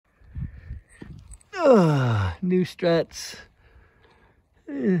New struts.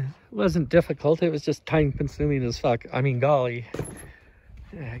 It wasn't difficult, it was just time consuming as fuck. I mean, golly.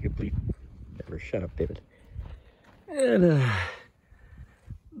 I could believe. Never shut up, David. And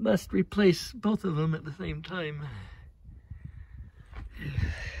must replace both of them at the same time.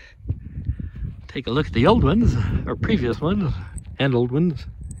 Take a look at the old ones, or previous ones, and old ones.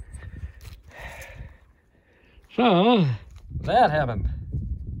 So, that happened.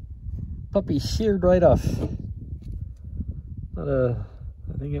 Puppy sheared right off. But,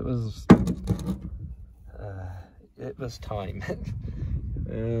 I think it was time.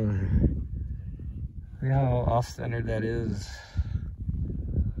 See how off-centered that is.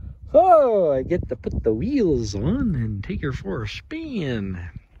 So, I get to put the wheels on and take her for a spin.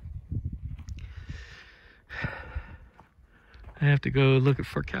 I have to go look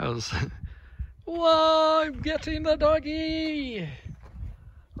for cows. Whoa, I'm getting the doggy!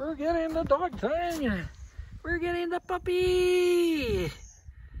 We're getting the dog thing! We're getting the puppy!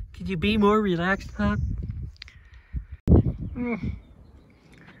 Could you be more relaxed, Pop?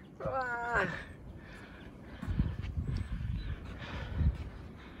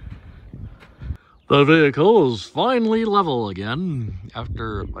 The vehicle is finally level again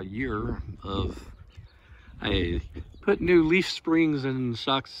after a year of... I put new leaf springs and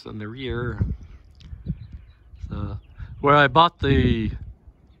shocks on the rear. So, where I bought the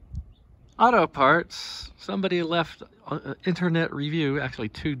auto parts, somebody left an internet review, actually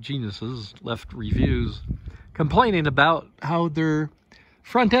two geniuses left reviews, complaining about how their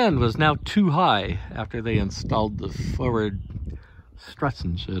front end was now too high after they installed the forward struts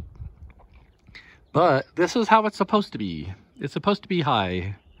and shit. But this is how it's supposed to be. It's supposed to be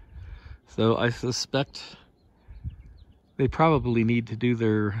high. So I suspect they probably need to do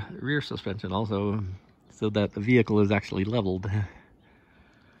their rear suspension also, so that the vehicle is actually leveled.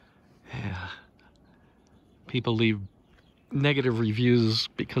 Yeah. People leave negative reviews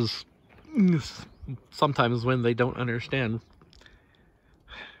because sometimes when they don't understand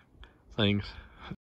things.